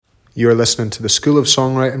You're listening to the School of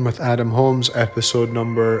Songwriting with Adam Holmes, episode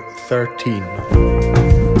number 13.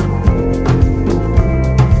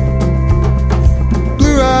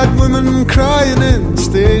 Blue-eyed women crying in the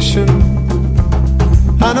station,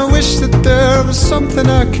 and I wish that there was something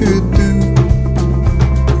I could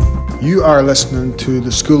do. You are listening to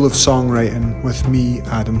the School of Songwriting with me,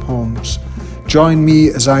 Adam Holmes. Join me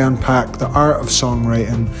as I unpack the art of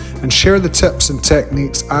songwriting and share the tips and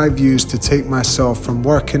techniques I've used to take myself from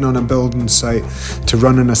working on a building site to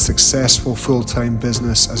running a successful full-time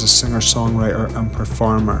business as a singer-songwriter and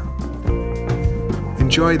performer.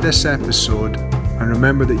 Enjoy this episode, and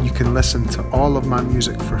remember that you can listen to all of my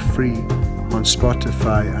music for free on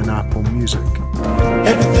Spotify and Apple Music.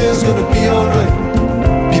 Everything's gonna be alright.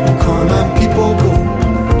 People come and people go.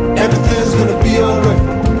 Everything's gonna be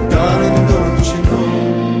alright. Darling, don't you know?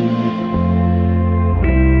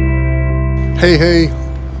 Hey,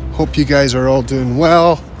 hope you guys are all doing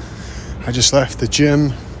well. I just left the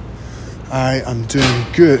gym. I am doing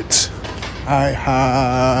good. I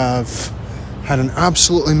have had an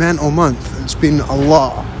absolutely mental month. It's been a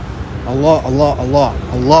lot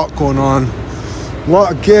going on. A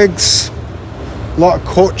lot of gigs, a lot of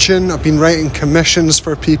coaching. I've been writing commissions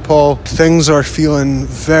for people. Things are feeling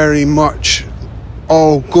very much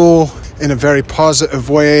all go in a very positive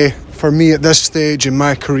way. For me at this stage in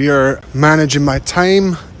my career, managing my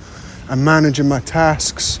time and managing my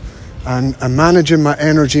tasks and managing my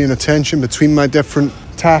energy and attention between my different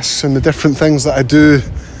tasks and the different things that I do,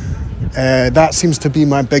 that seems to be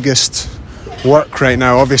my biggest work right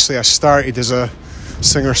now. Obviously, I started as a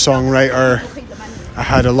singer-songwriter. I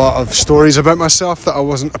had a lot of stories about myself that I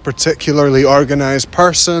wasn't a particularly organised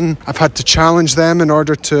person. I've had to challenge them in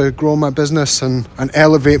order to grow my business and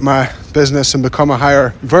elevate my business and become a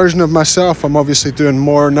higher version of myself. I'm obviously doing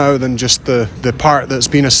more now than just the part that's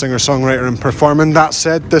been a singer-songwriter and performing. That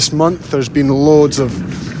said, this month there's been loads of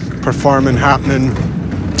performing happening.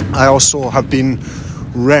 I also have been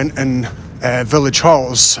renting village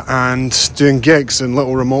halls and doing gigs in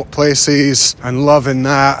little remote places and loving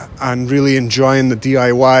that and really enjoying the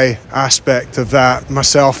DIY aspect of that.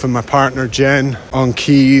 Myself and my partner Jen on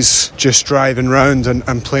keys, just driving around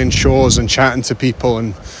and playing shows and chatting to people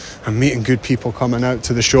and meeting good people coming out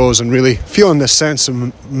to the shows and really feeling this sense of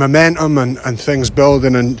momentum and things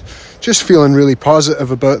building and just feeling really positive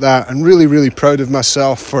about that and really proud of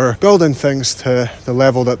myself for building things to the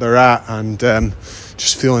level that they're at and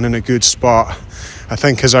just feeling in a good spot. I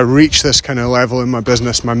think as I reach this kind of level in my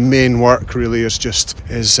business, my main work really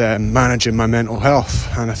is managing my mental health.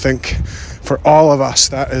 And I think for all of us,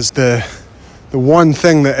 that is the one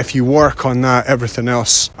thing that if you work on that, everything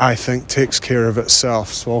else, I think, takes care of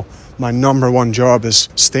itself. So my number one job is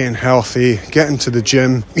staying healthy, getting to the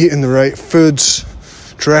gym, eating the right foods,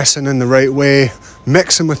 dressing in the right way,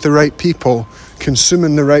 mixing with the right people,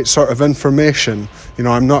 consuming the right sort of information. You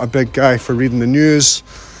know, I'm not a big guy for reading the news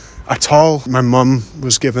at all. My mum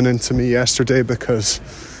was given in to me yesterday because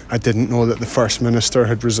I didn't know that the First Minister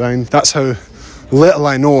had resigned. That's how little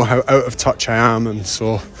I know, how out of touch I am, and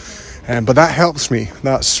so but that helps me.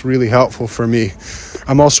 That's really helpful for me.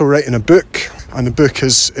 I'm also writing a book, and the book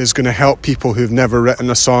is going to help people who've never written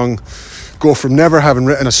a song go from never having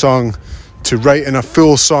written a song to writing a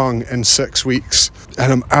full song in 6 weeks.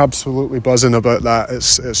 And I'm absolutely buzzing about that.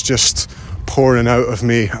 It's just pouring out of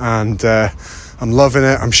me, and I'm loving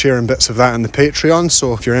it. I'm sharing bits of that in the Patreon,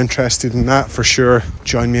 so if you're interested in that, for sure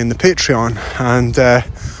join me in the Patreon. And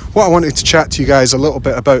what I wanted to chat to you guys a little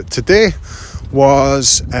bit about today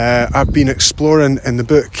was I've been exploring in the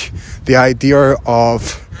book the idea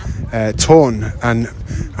of tone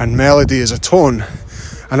and melody as a tone.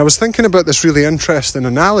 And I was thinking about this really interesting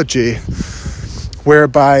analogy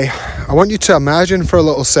whereby I want you to imagine for a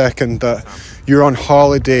little second that you're on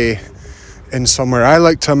holiday in somewhere. I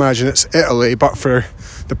like to imagine it's Italy, but for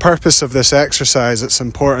the purpose of this exercise, it's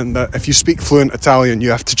important that if you speak fluent Italian,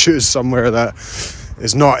 you have to choose somewhere that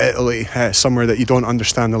is not Italy, somewhere that you don't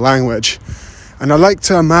understand the language. And I like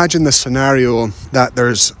to imagine the scenario that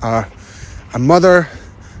there's a mother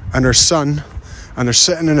and her son, and they're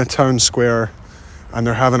sitting in a town square and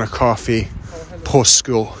they're having a coffee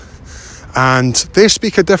post-school. And they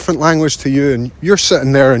speak a different language to you, and you're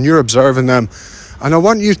sitting there and you're observing them. And I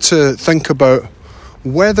want you to think about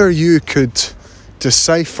whether you could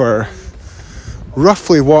decipher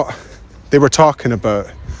roughly what they were talking about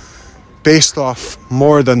based off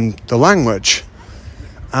more than the language.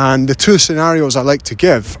 And the two scenarios I like to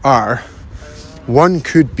give are, one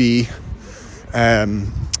could be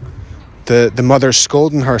the mother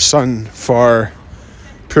scolding her son for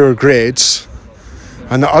poor grades,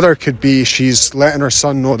 and the other could be she's letting her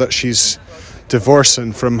son know that she's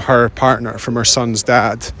divorcing from her partner, from her son's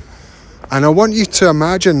dad. And I want you to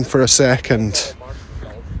imagine for a second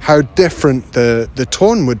how different the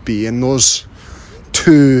tone would be in those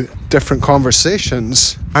two different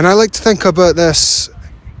conversations. And I like to think about this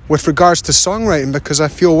with regards to songwriting, because I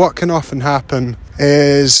feel what can often happen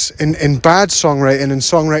is in bad songwriting, in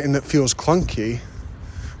songwriting that feels clunky,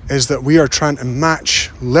 is that we are trying to match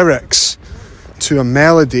lyrics to a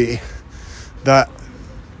melody that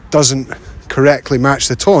doesn't correctly match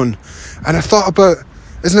the tone. And I thought about,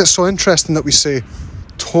 isn't it so interesting that we say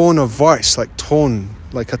tone of voice, like tone,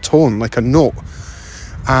 like a note.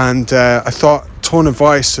 And I thought tone of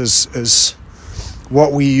voice is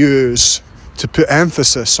what we use to put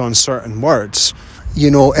emphasis on certain words.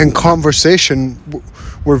 You know, in conversation,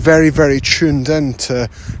 we're very, very tuned in to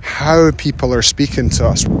how people are speaking to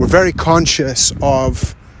us. We're very conscious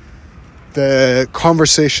of the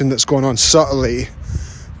conversation that's going on subtly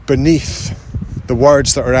beneath the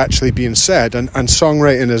words that are actually being said, and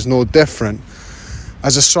songwriting is no different.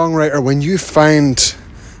 As a songwriter, when you find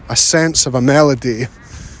a sense of a melody,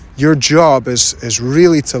 your job is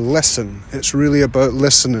really to listen. It's really about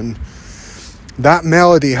listening. That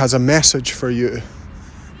melody has a message for you.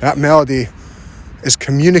 That melody is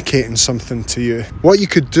communicating something to you. What you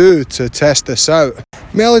could do to test this out,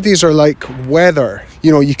 melodies are like weather.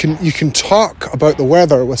 You know, you can talk about the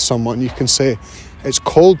weather with someone. You can say, it's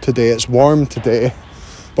cold today, it's warm today.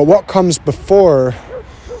 But what comes before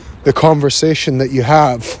the conversation that you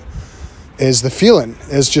have is the feeling,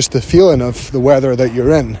 is just the feeling of the weather that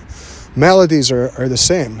you're in. Melodies are the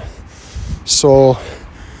same. So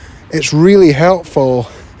it's really helpful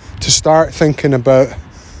to start thinking about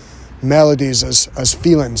melodies as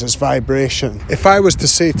feelings, as vibration. If I was to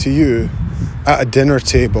say to you at a dinner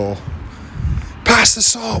table, pass the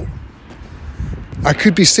salt, I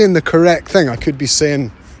could be saying the correct thing. I could be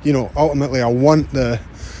saying, you know, ultimately I want the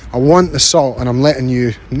salt, and I'm letting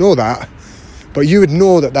you know that. But you would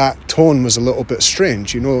know that tone was a little bit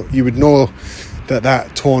strange. You know, you would know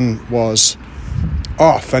that tone was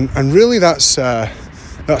off, and really that's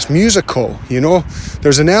musical. You know,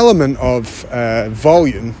 there's an element of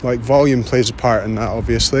volume. Like volume plays a part in that,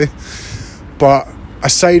 obviously. But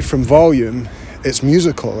aside from volume, it's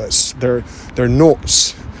musical. They're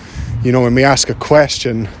notes. You know, when we ask a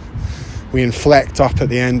question, we inflect up at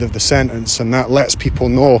the end of the sentence, and that lets people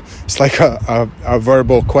know it's like a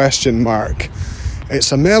verbal question mark.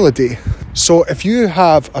 It's a melody. So if you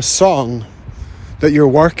have a song that you're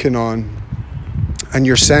working on and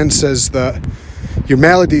your sense is that your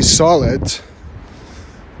melody's solid,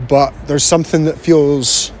 but there's something that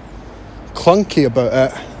feels clunky about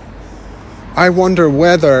it, I wonder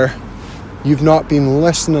whether you've not been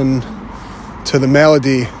listening to the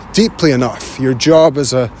melody deeply enough. Your job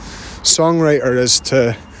as a songwriter is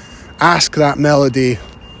to ask that melody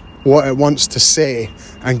what it wants to say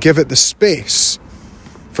and give it the space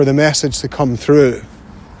for the message to come through.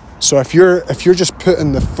 So if you're just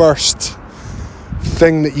putting the first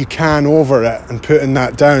thing that you can over it and putting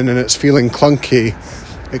that down and it's feeling clunky,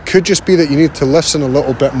 it could just be that you need to listen a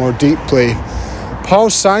little bit more deeply. Paul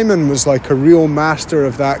Simon was like a real master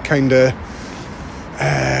of that kind of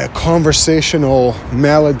conversational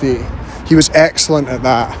melody. He was excellent at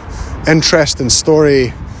that. Interesting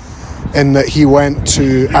story in that he went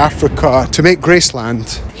to Africa to make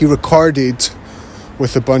Graceland. He recorded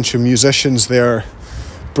with a bunch of musicians there,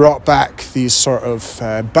 brought back these sort of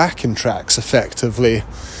backing tracks effectively,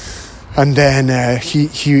 and then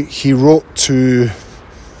he wrote to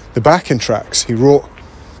the backing tracks. He wrote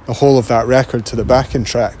the whole of that record to the backing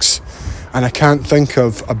tracks. And I can't think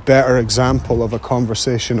of a better example of a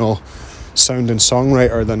conversational sounding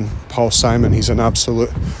songwriter than Paul Simon. He's an absolute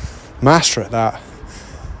master at that.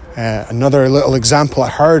 Another little example I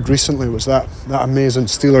heard recently was that amazing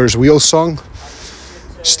Steelers Wheel song,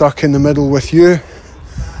 Stuck in the Middle with You.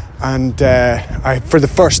 And I, for the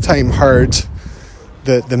first time, heard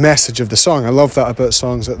the message of the song. I love that about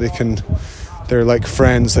songs, that they're like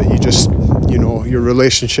friends that you just, you know, your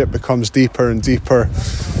relationship becomes deeper and deeper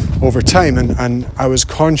over time, and I was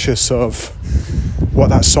conscious of what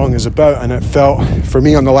that song is about, and it felt for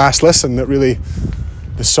me on the last listen that really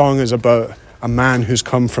the song is about a man who's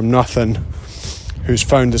come from nothing, who's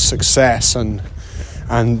found a success, and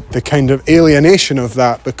the kind of alienation of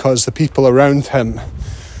that because the people around him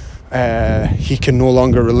he can no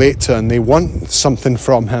longer relate to, and they want something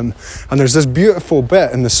from him. And there's this beautiful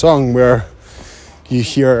bit in the song where you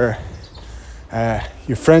hear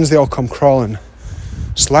your friends, they all come crawling,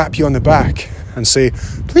 slap you on the back and say,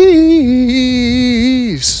 please.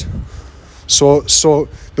 So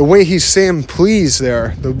the way he's saying please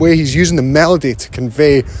there, the way he's using the melody to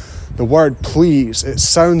convey the word please, it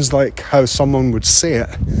sounds like how someone would say it.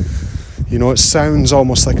 You know, it sounds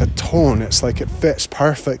almost like a tone. It's like it fits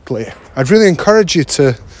perfectly. I'd really encourage you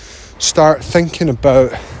to start thinking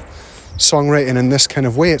about songwriting in this kind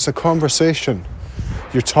of way. It's a conversation.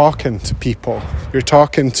 You're talking to people. You're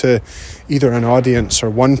talking to either an audience or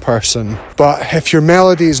one person. But if your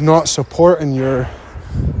melody is not supporting your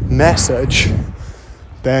message,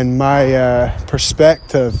 then my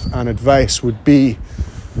perspective and advice would be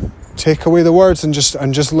take away the words and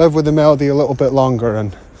just live with the melody a little bit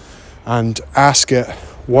longer and ask it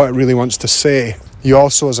what it really wants to say. You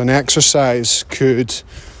also, as an exercise, could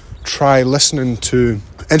try listening to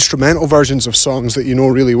instrumental versions of songs that you know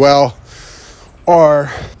really well,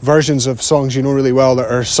 or versions of songs you know really well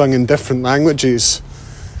that are sung in different languages,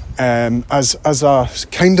 as a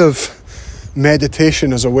kind of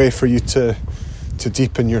meditation, as a way for you to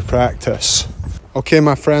deepen your practice. Okay,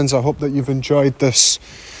 my friends, I hope that you've enjoyed this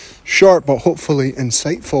short but hopefully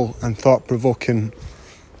insightful and thought-provoking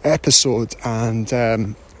episode. And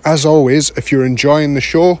as always, if you're enjoying the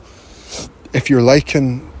show, if you're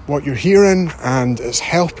liking what you're hearing and it's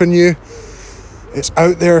helping you, it's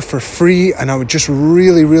out there for free, and I would just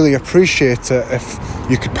really, really appreciate it if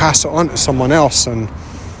you could pass it on to someone else and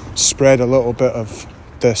spread a little bit of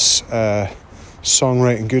this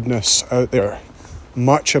songwriting goodness out there.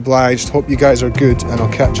 Much obliged. Hope you guys are good, and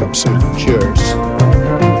I'll catch up soon. Cheers.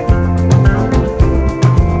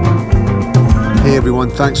 Hey everyone,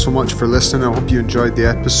 thanks so much for listening. I hope you enjoyed the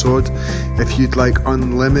episode. If you'd like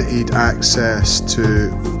unlimited access to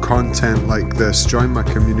content like this, join my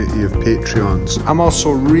community of Patreons. I'm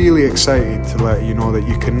also really excited to let you know that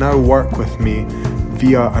you can now work with me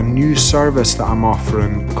via a new service that I'm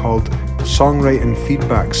offering called Songwriting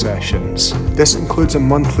Feedback Sessions. This includes a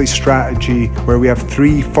monthly strategy where we have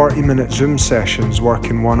 3 40-minute Zoom sessions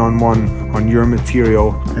working one-on-one on your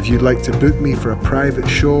material. If you'd like to book me for a private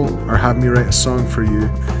show or have me write a song for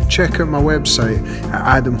you, check out my website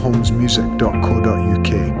at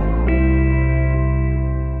adamholmesmusic.co.uk.